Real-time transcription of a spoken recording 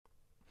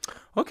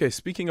Okay,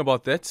 speaking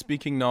about that,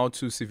 speaking now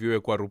to Siviwe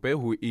Gwarube,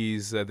 who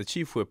is the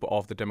chief whip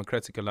of the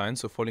Democratic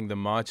Alliance, so following the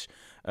march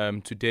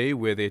today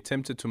where they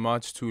attempted to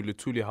march to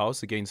Luthuli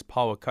House against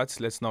power cuts.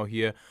 Let's now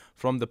hear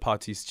from the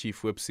party's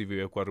chief whip,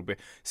 Siviwe Gwarube.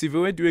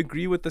 Siviwe, do you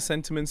agree with the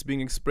sentiments being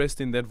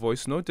expressed in that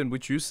voice note in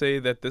which you say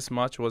that this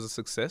march was a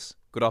success?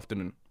 Good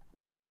afternoon.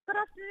 Good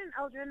afternoon,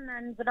 Aldrin,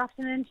 and good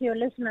afternoon to your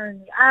listeners.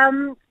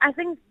 I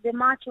think the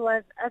march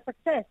was a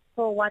success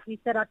for what we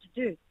set out to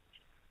do.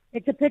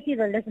 It's a pity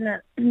the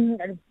listener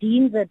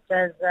deems it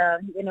as, a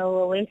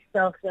waste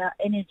of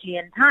energy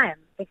and time,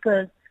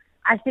 because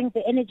I think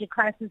the energy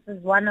crisis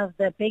is one of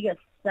the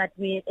biggest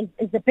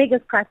is the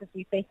biggest crisis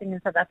we're facing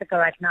in South Africa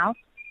right now.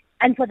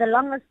 And for the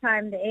longest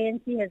time, the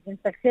ANC has been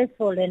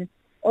successful in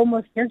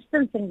almost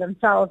distancing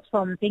themselves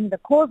from being the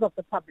cause of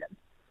the problem.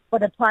 For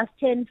the past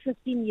 10,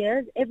 15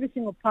 years, every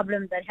single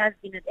problem that has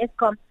been at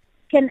Eskom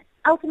can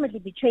ultimately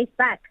be traced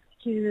back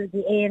to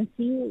the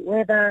ANC,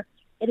 whether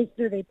it is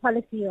through the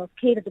policy of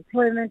cadre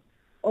deployment,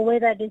 or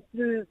whether it is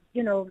through,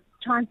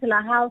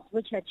 Chancellor House,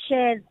 which had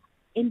shares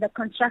in the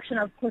construction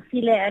of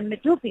Kosile and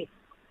Medupi.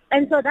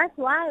 And so that's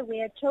why we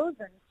had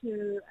chosen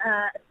to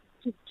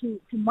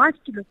march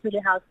to the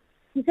Luthuli House,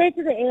 to say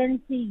to the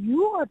ANC,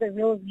 you are the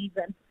real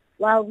reason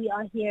why we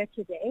are here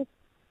today.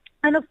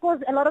 And of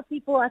course, a lot of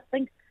people, I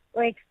think,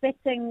 were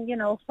expecting,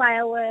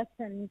 fireworks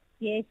and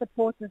DA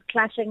supporters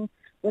clashing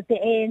with the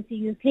ANC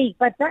Youth League.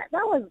 But that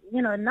was,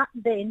 not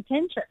the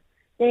intention.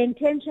 The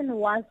intention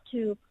was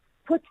to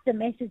put the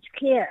message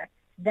clear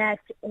that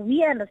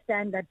we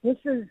understand that this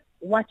is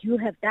what you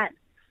have done.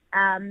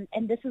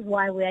 And this is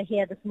why we are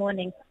here this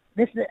morning.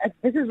 This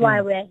is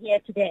why we are here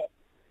today.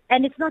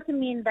 And it's not to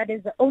mean that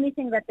is the only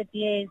thing that the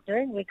DA is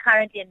doing. We're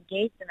currently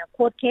engaged in a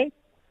court case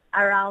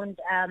around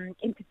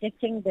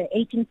interdicting the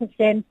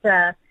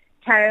 18%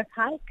 tariff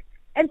hike.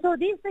 And so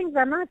these things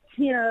are not,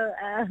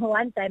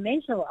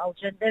 one-dimensional,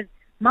 Aldrin. There's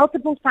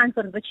multiple fronts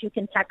on which you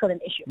can tackle an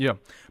issue. Yeah,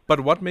 but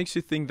what makes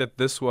you think that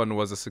this one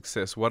was a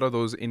success? What are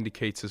those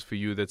indicators for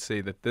you that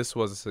say that this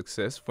was a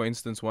success? For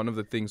instance, one of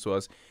the things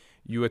was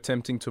you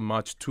attempting to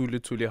march to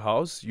Luthuli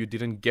House. You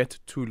didn't get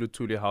to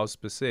Luthuli House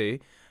per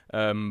se,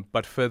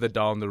 but further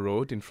down the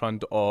road in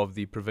front of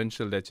the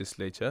provincial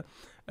legislature.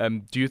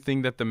 Do you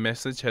think that the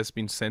message has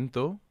been sent,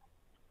 though?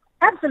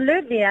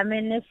 Absolutely. I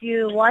mean, if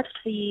you watch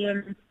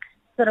the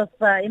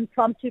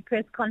impromptu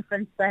press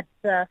conference that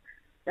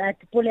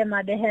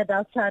Pulemabe had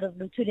outside of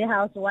Luthuli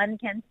House, one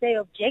can say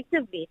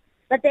objectively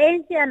that the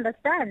ANC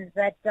understands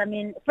that. I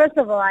mean, first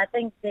of all, I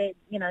think they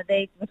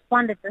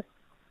responded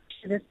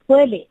to this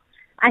poorly.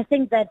 I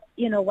think that,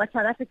 what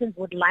South Africans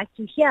would like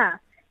to hear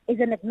is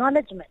an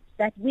acknowledgement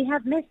that we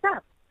have messed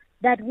up,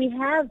 that we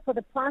have, for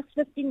the past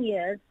 15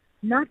 years,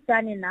 not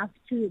done enough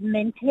to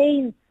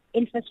maintain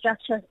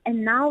infrastructure,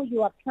 and now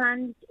you are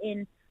plunged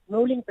in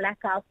rolling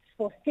blackouts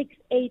for 6,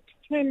 8,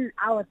 10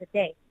 hours a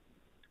day.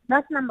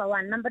 That's number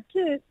one. Number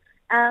two,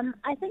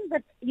 I think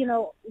that,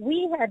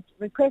 we had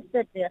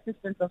requested the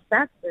assistance of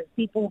SAPS, the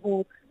people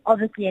who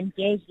obviously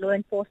engage law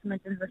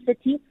enforcement in the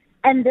city,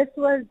 and this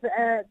was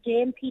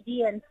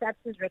JMPD and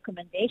SAPS's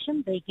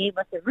recommendation. They gave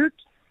us a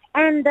route,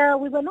 and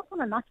we were not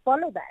going to not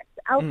follow that.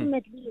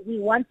 Ultimately, we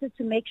wanted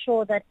to make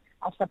sure that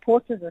our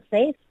supporters are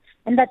safe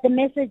and that the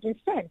message is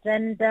sent.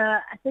 And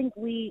I think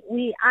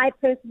I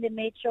personally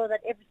made sure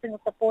that every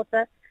single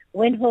supporter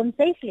went home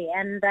safely.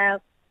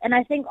 And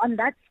I think on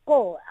that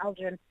score,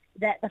 Aldrin,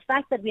 that the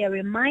fact that we are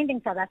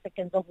reminding South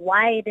Africans of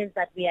why it is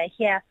that we are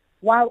here,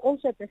 while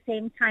also at the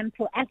same time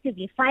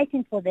proactively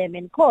fighting for them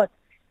in court,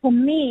 for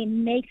me,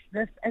 makes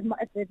this,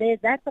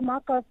 that's a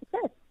marker of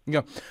success.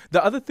 Yeah.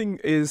 The other thing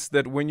is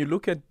that when you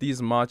look at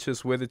these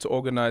marches, whether it's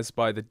organized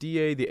by the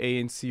DA, the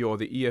ANC, or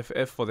the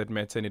EFF for that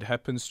matter, and it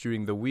happens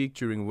during the week,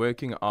 during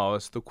working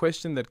hours, the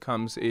question that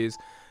comes is,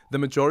 the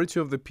majority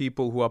of the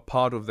people who are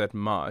part of that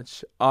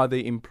march, are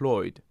they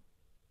employed?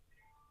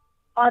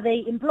 Are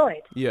they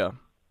employed? Yeah.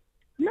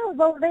 No,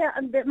 well,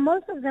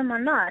 most of them are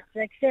not,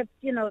 except,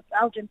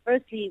 Aldrin,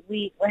 firstly,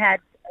 we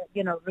had,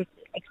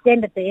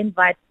 extended the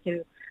invite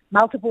to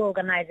multiple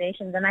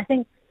organizations. And I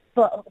think,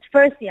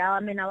 firstly, I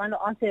want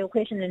to answer your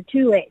question in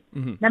two ways.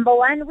 Mm-hmm. Number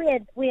one,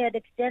 we had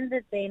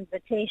extended the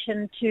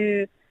invitation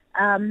to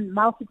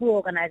multiple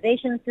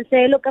organizations to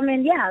say, look,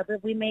 that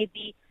we may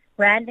be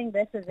branding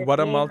this as a What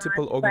are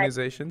multiple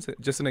organizations?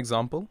 Just an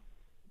example?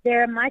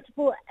 There are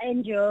multiple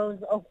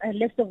NGOs, a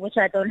list of which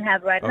I don't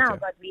have right now,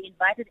 but we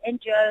invited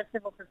NGOs,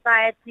 civil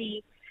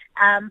society,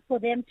 for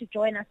them to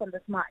join us on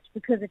this march,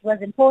 because it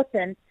was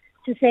important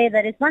to say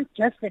that it's not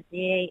just a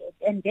DA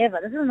endeavor.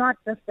 This is not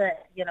just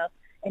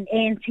an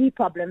ANC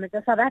problem. It's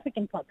a South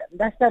African problem.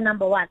 That's the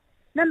number one.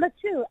 Number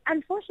two,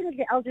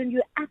 unfortunately, Aldrin,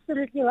 you're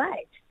absolutely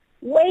right.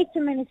 Way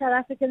too many South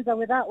Africans are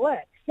without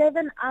work.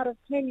 7 out of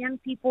 10 young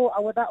people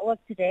are without work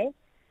today.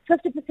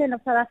 50%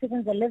 of South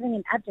Africans are living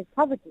in abject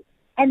poverty.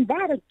 And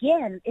that,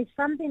 again, is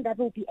something that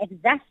will be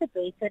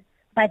exacerbated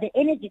by the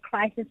energy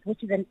crisis,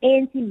 which is an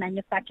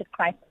ANC-manufactured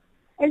crisis.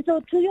 And so,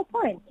 to your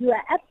point, you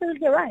are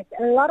absolutely right.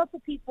 A lot of the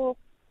people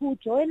who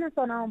join us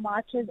on our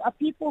marches are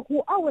people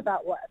who are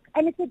without work.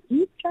 And it's a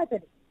deep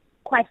tragedy.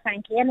 quite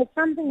frankly. And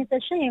it's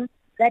a shame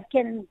that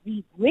can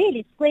be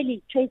really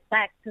squarely traced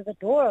back to the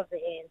door of the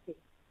ANC.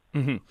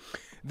 Mm-hmm.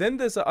 Then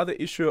there's the other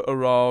issue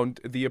around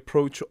the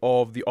approach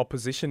of the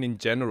opposition in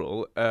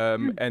general,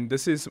 and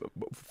this is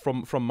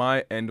from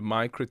my end,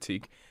 my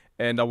critique,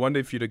 and I wonder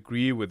if you'd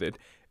agree with it.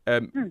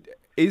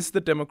 Is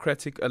the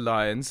Democratic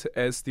Alliance,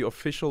 as the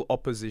official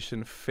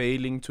opposition,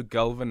 failing to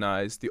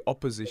galvanize the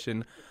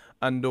opposition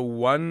under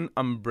one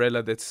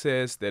umbrella that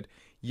says that,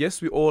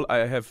 yes, we all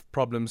have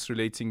problems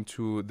relating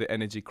to the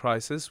energy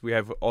crisis. We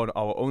have our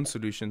own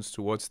solutions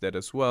towards that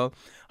as well.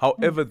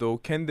 However, though,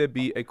 can there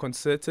be a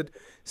concerted,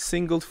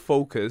 single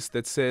focus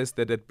that says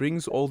that it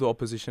brings all the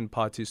opposition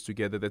parties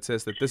together, that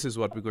says that this is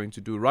what we're going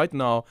to do? Right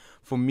now,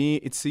 for me,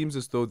 it seems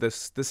as though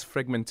there's this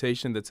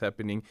fragmentation that's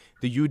happening.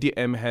 The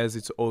UDM has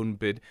its own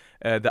bid.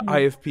 The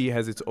IFP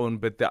has its own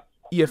bid. The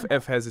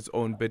EFF has its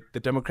own bit, the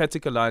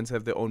Democratic Alliance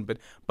have their own bit,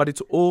 but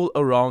it's all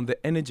around the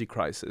energy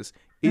crisis.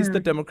 Is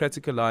the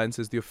Democratic Alliance,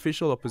 as the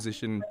official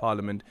opposition in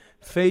Parliament,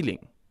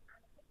 failing?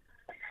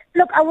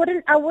 Look, I'll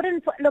answer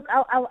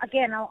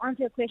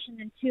your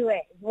question in two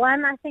ways.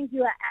 One, I think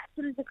you are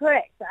absolutely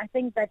correct. I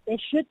think that there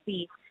should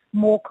be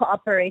more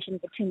cooperation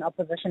between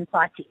opposition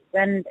parties.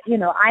 And,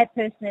 I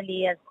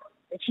personally, as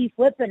the chief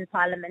whip in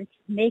Parliament,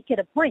 make it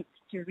a point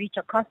to reach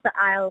across the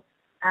aisle,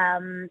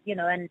 and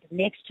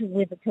next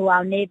to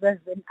our neighbors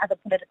and other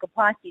political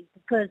parties,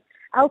 because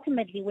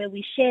ultimately where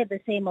we share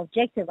the same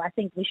objective, I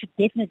think we should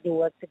definitely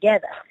work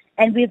together.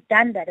 And we've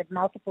done that at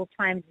multiple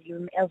times,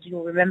 as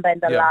you'll remember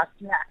in the last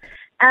year.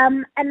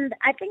 And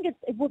I think it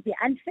would be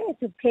unfair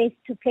to place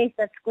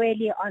that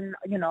squarely on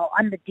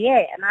the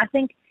DA. And I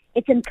think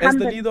it's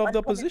incumbent. As the leader of the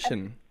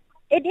opposition.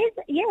 It is,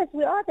 yes,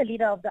 we are the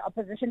leader of the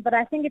opposition, but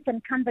I think it's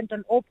incumbent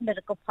on all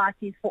political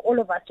parties for all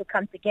of us to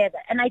come together.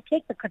 And I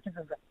take the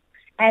criticism.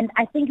 And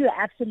I think you're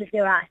absolutely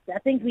right. I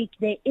think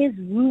there is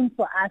room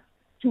for us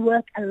to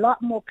work a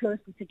lot more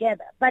closely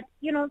together. But,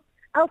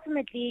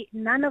 ultimately,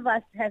 none of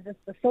us has the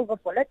silver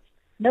bullet.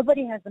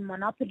 Nobody has a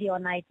monopoly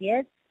on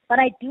ideas. But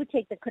I do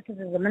take the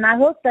criticism. And I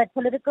hope that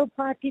political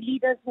party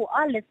leaders who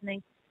are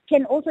listening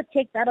can also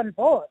take that on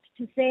board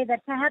to say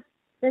that perhaps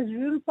there's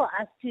room for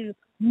us to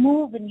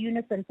move in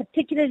unison,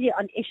 particularly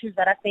on issues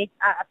that are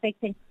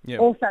affecting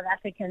all South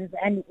Africans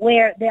and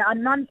where they are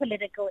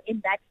non-political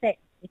in that sense,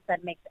 if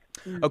that makes sense.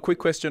 A quick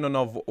question on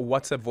our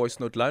WhatsApp voice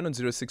note line on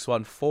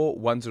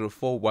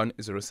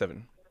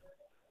 0614-104-107.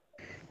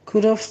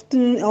 Good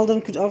afternoon, Alden.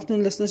 Good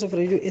afternoon, listeners of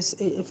Radio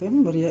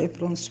SAFM. Maria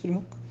April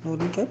Springbok,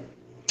 Northern Cape.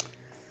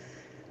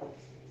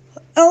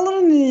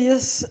 Alden,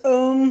 yes,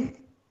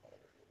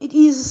 it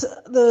is,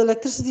 the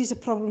electricity is a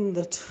problem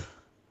that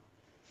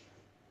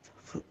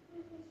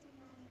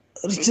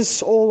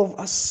reaches all of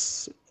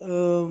us.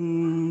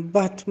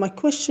 But my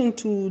question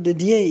to the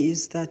DA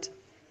is that,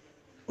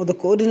 or the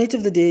coordinator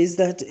of the DA is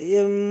that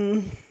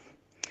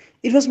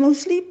it was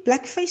mostly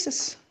black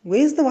faces.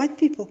 Where's the white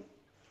people?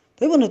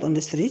 They were not on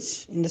the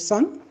streets in the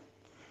sun.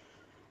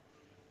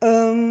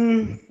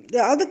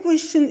 The other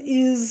question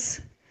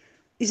is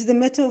the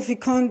matter of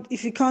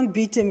if you can't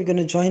beat them, you're going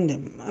to join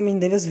them. I mean,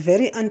 there was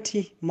very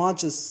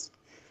anti-marches,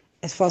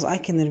 as far as I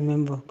could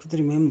remember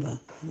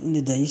in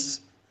the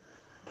days.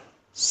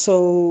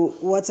 So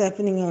what's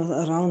happening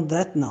around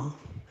that now?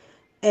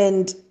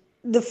 And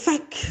the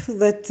fact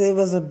that there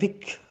was a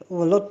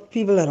lot of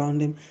people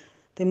around him,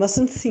 they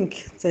mustn't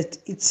think that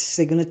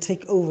they're going to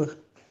take over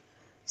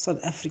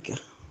South Africa.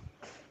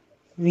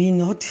 We're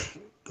not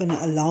going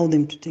to allow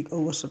them to take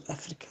over South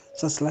Africa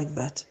just like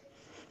that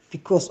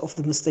because of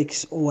the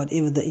mistakes or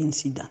whatever the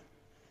ANC done.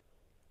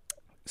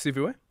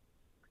 Siviwe?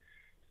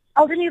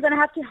 Alden, you're going to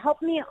have to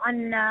help me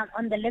on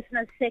the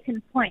listener's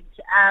second point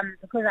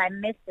because I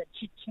missed it.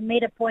 She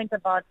made a point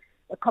about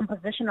the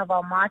composition of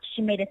our march.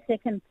 She made a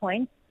second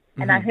point,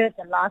 and I heard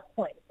the last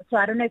point. So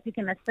I don't know if you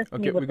can assist me with the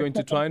second point. Okay, we're going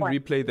to try and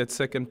replay that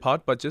second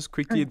part, but just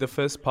quickly, the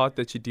first part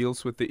that she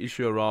deals with the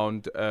issue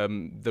around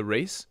the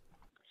race.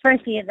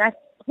 Firstly, that's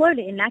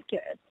totally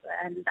inaccurate.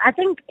 And I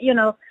think,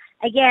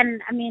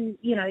 again, I mean,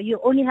 you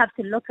only have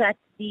to look at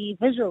the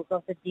visuals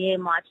of the DA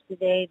march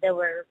today. There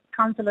were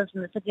councillors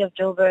from the city of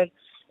Joburg,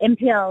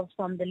 MPLs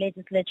from the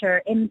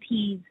legislature,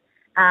 MPs,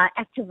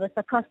 activists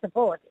across the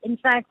board. In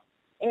fact,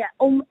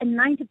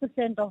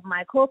 90% of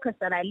my caucus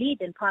that I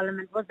lead in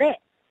Parliament was there.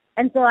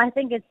 And so I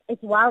think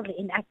it's wildly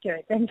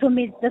inaccurate. And for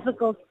me, it's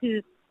difficult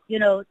to,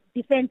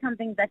 defend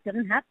something that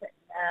didn't happen.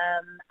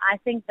 I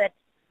think that,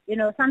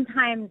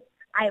 sometimes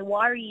I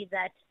worry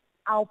that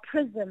our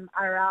prism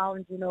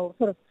around,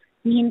 sort of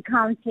bean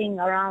counting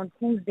around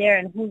who's there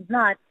and who's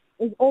not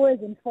is always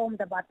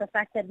informed about the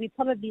fact that we're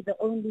probably the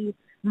only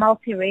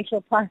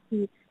multiracial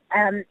party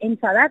in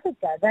South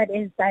Africa that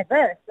is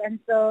diverse. And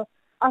so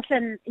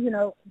often,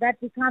 that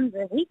becomes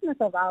a weakness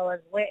of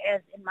ours,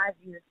 whereas in my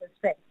view it's a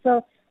strength.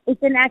 So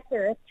it's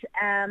inaccurate.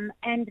 And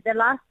the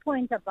last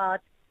point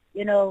about,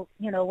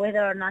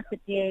 whether or not the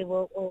DA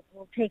will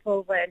take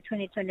over in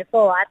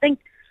 2024, I think,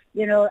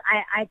 I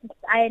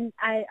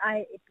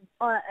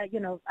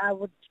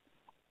would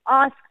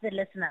ask the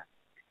listener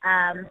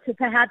to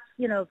perhaps,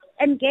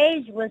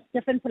 engage with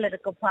different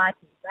political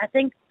parties. I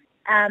think,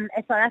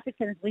 as South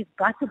Africans, we've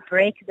got to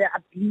break the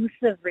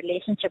abusive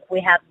relationship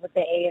we have with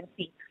the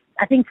ANC.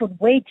 I think for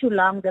way too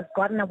long, they've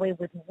gotten away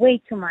with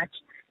way too much.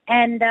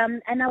 And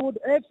I would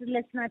urge the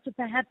listener to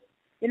perhaps,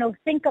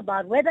 think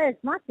about whether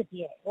it's not the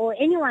DA or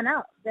anyone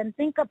else, then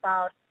think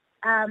about,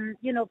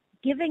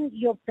 giving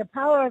the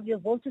power of your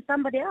vote to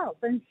somebody else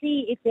and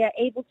see if they are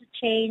able to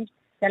change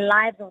the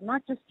lives of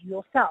not just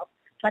yourself,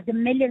 but the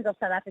millions of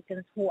South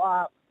Africans who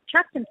are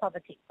trapped in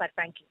poverty, quite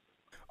frankly.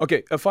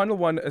 Okay, a final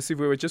one,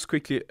 Siviwe, just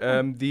quickly.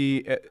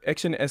 The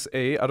Action SA,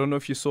 I don't know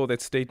if you saw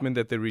that statement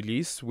that they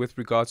released with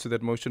regards to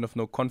that motion of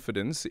no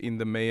confidence in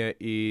the mayor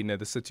in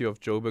the city of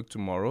Joburg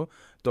tomorrow,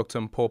 Dr.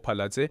 Mpho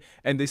Phalatse.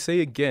 And they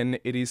say again,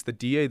 it is the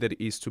DA that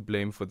is to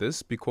blame for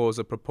this because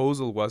a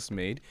proposal was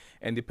made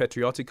and the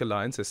Patriotic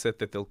Alliance has said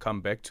that they'll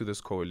come back to this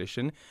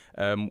coalition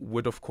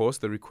with, of course,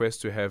 the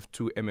request to have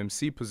 2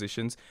 MMC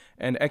positions.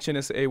 And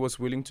Action SA was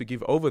willing to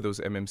give over those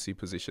MMC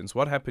positions.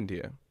 What happened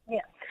here?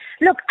 Yeah.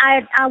 Look,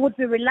 I would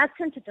be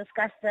reluctant to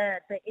discuss the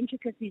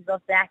intricacies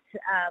of that,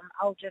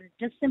 Aldrin,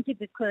 just simply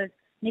because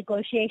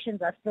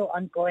negotiations are still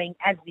ongoing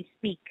as we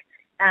speak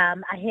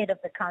ahead of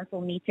the council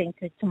meeting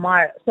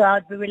tomorrow. So I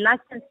would be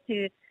reluctant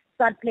to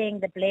start playing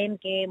the blame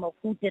game of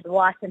who did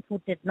what and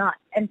who did not.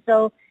 And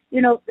so,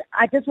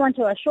 I just want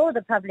to assure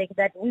the public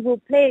that we will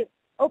play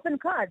open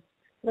cards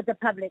with the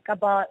public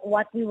about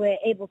what we were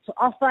able to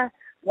offer,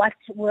 what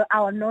were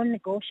our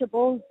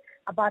non-negotiables,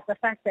 about the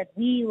fact that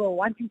we were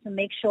wanting to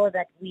make sure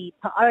that we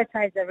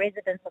prioritize the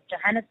residents of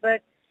Johannesburg.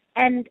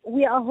 And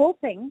we are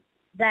hoping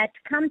that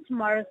come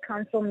tomorrow's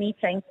council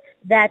meeting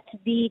that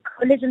the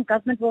coalition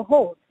government will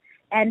hold.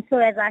 And so,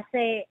 as I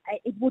say,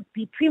 it would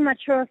be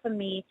premature for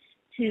me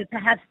to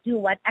perhaps do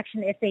what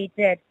Action SA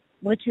did,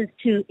 which is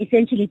to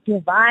essentially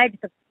divide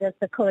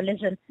the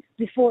coalition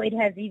before it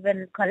has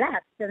even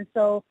collapsed. And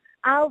so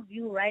our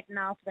view right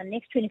now for the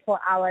next 24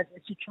 hours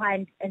is to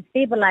try and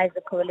stabilize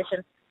the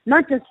coalition,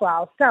 not just for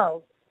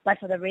ourselves, but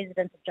for the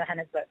residents of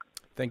Johannesburg.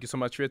 Thank you so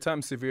much for your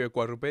time. Siviwe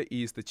Gwarube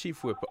is the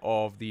Chief Whip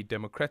of the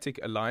Democratic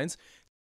Alliance.